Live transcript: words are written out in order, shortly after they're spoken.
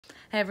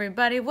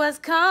Everybody was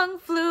kung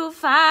flu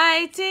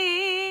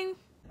fighting.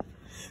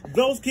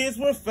 Those kids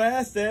were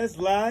fast as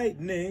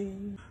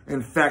lightning.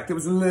 In fact, it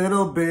was a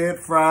little bit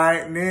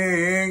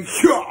frightening.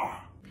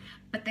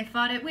 But they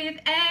fought it with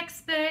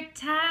expert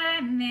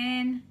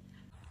timing.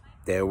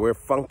 There were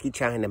funky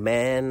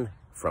Chinamen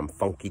from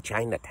funky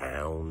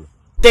Chinatown.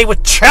 They were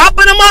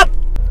chopping them up,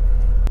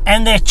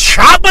 and they're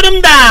chopping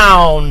them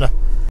down.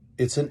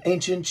 It's an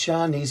ancient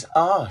Chinese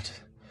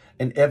art,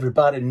 and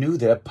everybody knew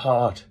their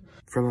part.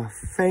 From a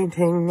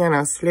fainting and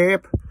a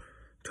slip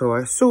to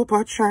a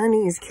super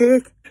Chinese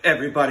kick.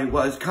 Everybody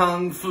was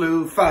kung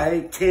flu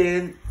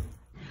fighting.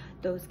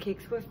 Those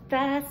kicks were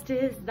fast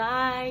as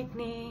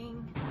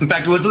lightning. In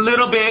fact, it was a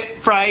little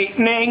bit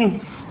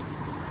frightening.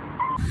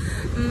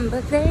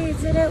 But they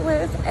did it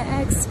with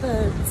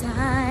expert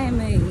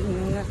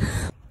timing.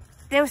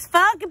 There was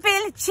Funky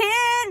Billy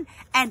Chin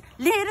and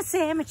Little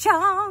Sammy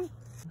Chong.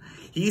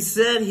 He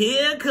said,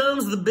 here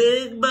comes the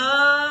big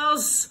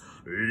boss.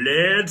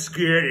 Let's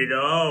get it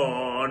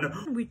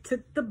on. We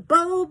took the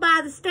bow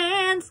by the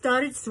stand,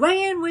 started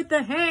swaying with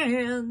the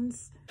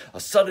hands.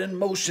 A sudden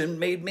motion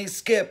made me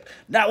skip.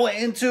 Now we're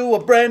into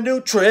a brand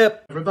new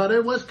trip. Everybody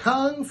was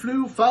kung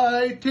flu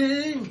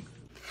fighting.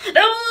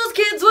 Those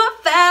kids were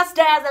fast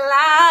as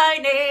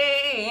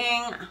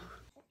lightning.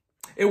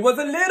 It was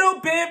a little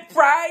bit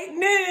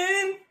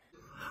frightening.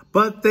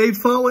 But they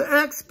fought with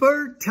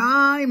expert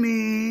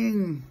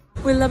timing.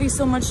 We love you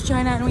so much,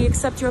 China, and we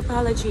accept your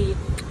apology.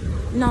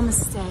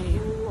 Namaste.